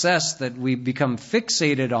success that we become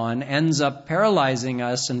fixated on ends up paralyzing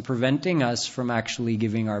us and preventing us from actually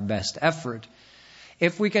giving our best effort.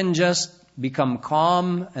 If we can just become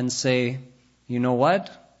calm and say, you know what?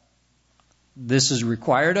 This is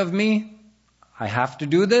required of me. I have to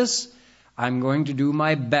do this. I'm going to do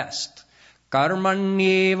my best.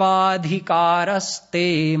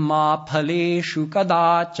 Karmanyevadhikaraste ma phaleshu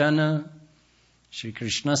kadachana. Shri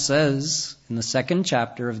Krishna says in the 2nd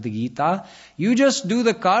chapter of the Gita, you just do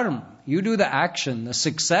the karma, you do the action. The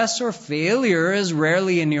success or failure is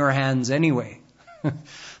rarely in your hands anyway.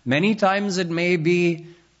 Many times it may be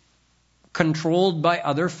controlled by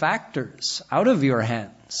other factors out of your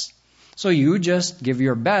hands. So you just give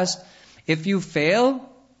your best. If you fail,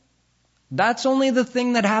 that's only the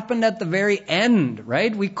thing that happened at the very end,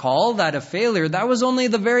 right? We call that a failure. That was only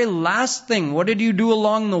the very last thing. What did you do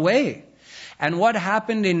along the way? And what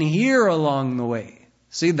happened in here along the way?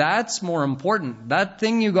 See, that's more important. That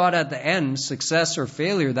thing you got at the end, success or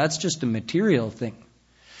failure, that's just a material thing.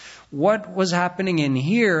 What was happening in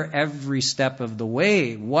here every step of the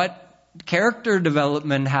way? What character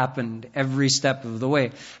development happened every step of the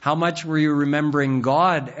way? How much were you remembering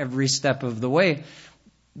God every step of the way?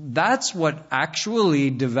 That's what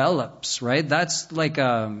actually develops, right? That's like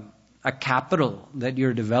a capital that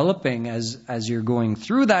you're developing as you're going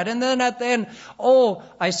through that. And then at the end, oh,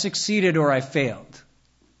 I succeeded or I failed.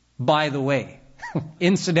 By the way,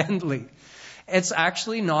 incidentally, it's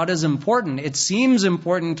actually not as important. It seems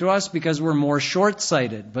important to us because we're more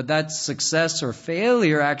short-sighted, but that success or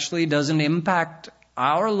failure actually doesn't impact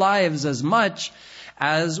our lives as much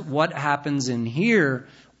as what happens in here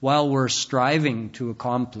while we're striving to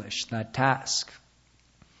accomplish that task.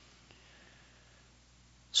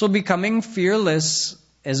 So becoming fearless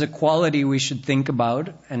is a quality we should think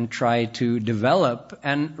about and try to develop.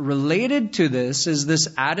 And related to this is this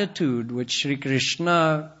attitude which Sri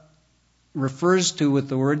Krishna refers to with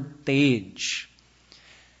the word tej.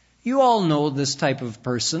 You all know this type of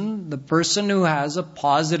person, the person who has a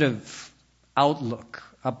positive outlook,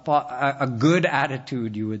 a good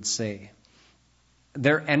attitude, you would say.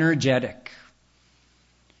 They're energetic.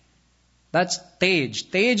 That's tej.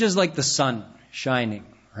 Tej is like the sun shining,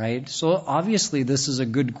 right? So obviously this is a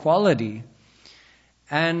good quality.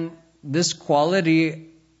 And this quality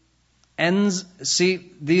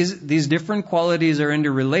these different qualities are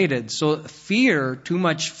interrelated. So fear, too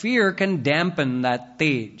much fear can dampen that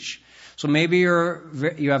tej. So maybe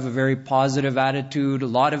you have a very positive attitude, a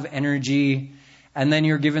lot of energy, and then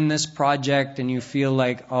you're given this project and you feel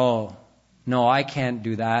like, oh, no, I can't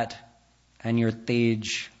do that. And your tej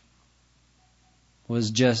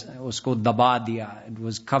was called dabadiya. It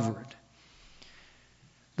was covered.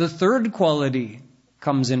 The third quality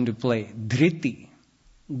comes into play, dhriti.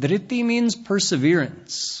 Dhriti means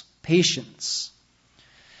perseverance, patience.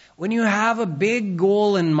 When you have a big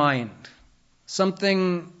goal in mind,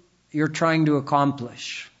 something you're trying to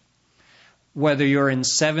accomplish, whether you're in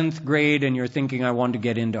 7th grade and you're thinking, I want to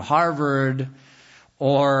get into Harvard,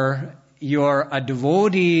 or you're a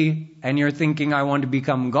devotee and you're thinking, I want to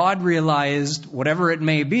become God-realized, whatever it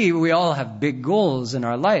may be, we all have big goals in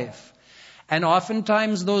our life. And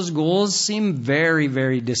oftentimes those goals seem very,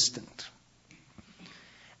 very distant.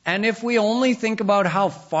 And if we only think about how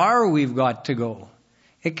far we've got to go,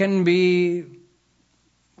 it can be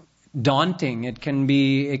daunting. It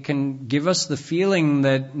can give us the feeling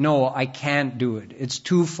that, no, I can't do it. It's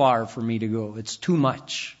too far for me to go. It's too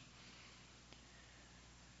much.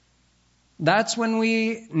 That's when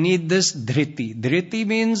we need this dhriti. Dhriti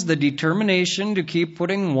means the determination to keep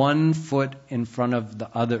putting one foot in front of the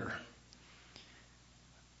other.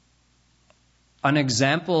 An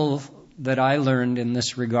example that I learned in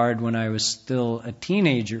this regard when I was still a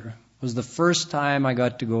teenager was the first time I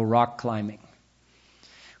got to go rock climbing.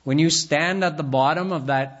 When you stand at the bottom of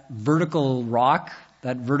that vertical rock,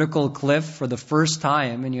 that vertical cliff for the first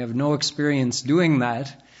time, and you have no experience doing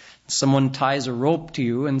that, someone ties a rope to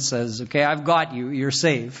you and says, okay, I've got you, you're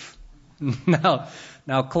safe.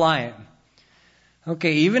 Now climb.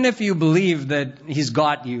 Okay, even if you believe that he's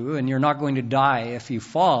got you and you're not going to die if you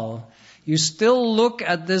fall, you still look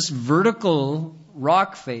at this vertical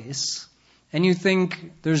rock face and you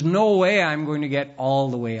think, there's no way I'm going to get all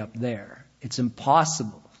the way up there. It's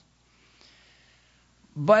impossible.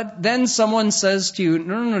 But then someone says to you,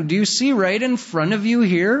 no, do you see right in front of you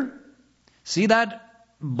here? See that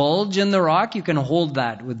bulge in the rock? You can hold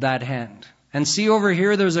that with that hand. And see over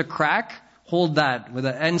here there's a crack? Hold that with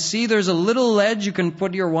it. And see there's a little ledge, you can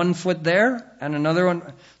put your one foot there and another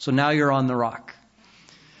one. So now you're on the rock.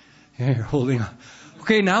 You're holding on.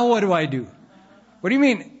 Okay, now what do I do? What do you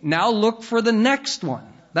mean? Now look for the next one.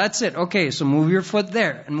 That's it. Okay, so move your foot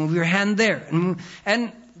there and move your hand there.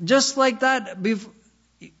 And just like that,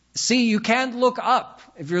 see, you can't look up.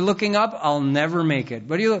 If you're looking up, I'll never make it.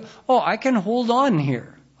 But you look, I can hold on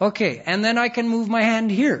here. Okay, and then I can move my hand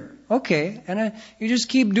here. Okay, and you just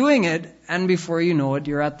keep doing it, and before you know it,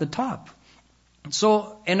 you're at the top.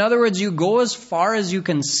 So, in other words, you go as far as you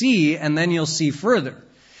can see, and then you'll see further.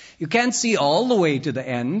 You can't see all the way to the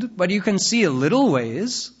end, but you can see a little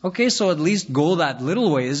ways. Okay, so at least go that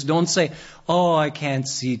little ways. Don't say, I can't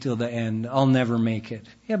see till the end. I'll never make it.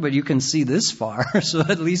 Yeah, but you can see this far, so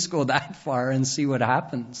at least go that far and see what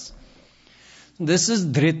happens. This is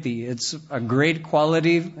dhriti. It's a great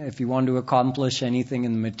quality if you want to accomplish anything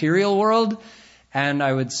in the material world. And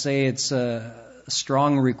I would say it's a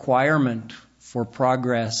strong requirement for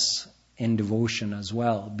progress in devotion as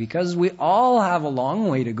well, because we all have a long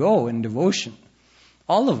way to go in devotion,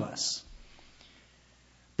 all of us.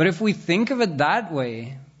 But if we think of it that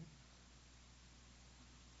way,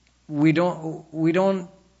 we don't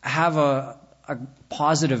have a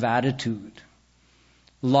positive attitude.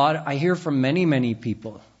 I hear from many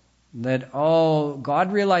people that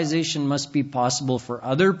God realization must be possible for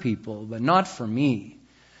other people, but not for me.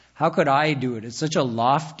 How could I do it? It's such a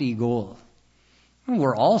lofty goal.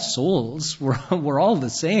 We're all souls. We're all the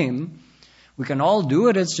same. We can all do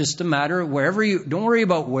it. It's just a matter of don't worry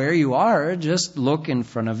about where you are. Just look in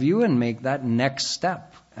front of you and make that next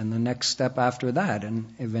step. And the next step after that.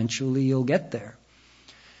 And eventually you'll get there.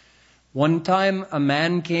 One time a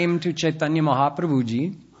man came to Chaitanya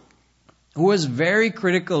Mahaprabhuji who was very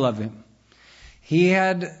critical of him. He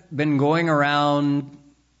had been going around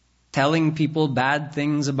telling people bad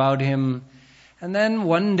things about him. And then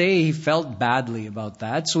one day he felt badly about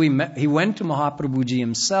that. So he went to Mahaprabhuji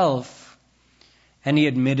himself and he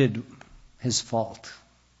admitted his fault.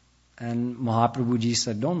 And Mahaprabhuji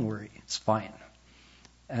said, don't worry, it's fine.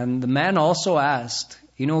 And the man also asked,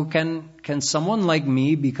 can someone like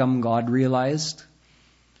me become God realized?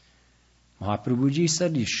 Mahaprabhuji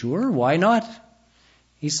said, you sure? Why not?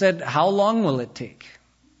 He said, how long will it take?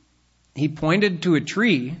 He pointed to a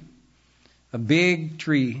tree, a big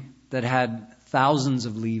tree that had thousands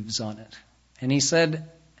of leaves on it. And he said,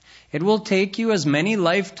 it will take you as many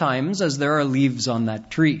lifetimes as there are leaves on that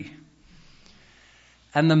tree.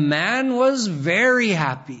 And the man was very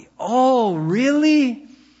happy. Oh, really?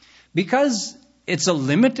 Because it's a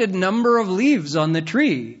limited number of leaves on the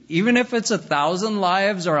tree. Even if it's 1,000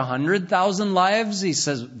 lives or 100,000 lives, he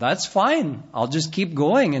says, that's fine. I'll just keep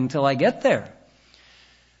going until I get there.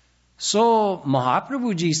 So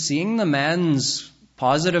Mahaprabhuji, seeing the man's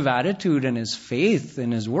positive attitude and his faith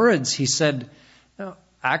in his words, he said,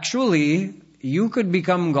 actually, you could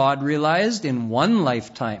become God realized in one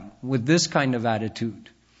lifetime with this kind of attitude.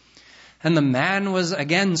 And the man was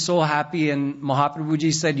again so happy, and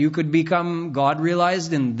Mahaprabhuji said, you could become God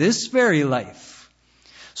realized in this very life.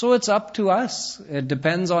 So it's up to us. It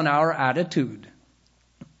depends on our attitude.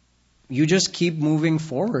 You just keep moving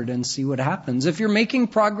forward and see what happens. If you're making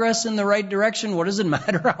progress in the right direction, what does it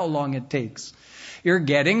matter how long it takes? You're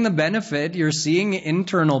getting the benefit. You're seeing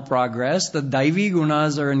internal progress. The Daivi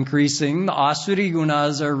gunas are increasing. The Asuri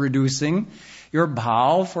gunas are reducing. Your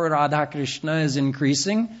bhav for Radha Krishna is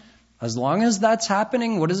increasing. As long as that's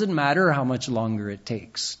happening, what does it matter how much longer it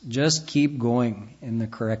takes? Just keep going in the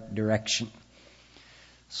correct direction.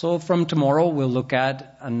 So from tomorrow, we'll look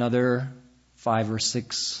at another 5 or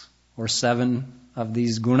 6 or 7 of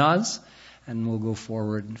these gunas, and we'll go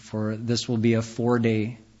forward. This will be a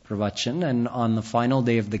 4-day pravachan. And on the final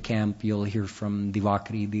day of the camp, you'll hear from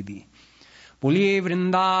Divakari Didi. Boliye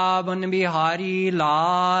Vrindavan Bihari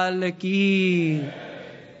Lal ki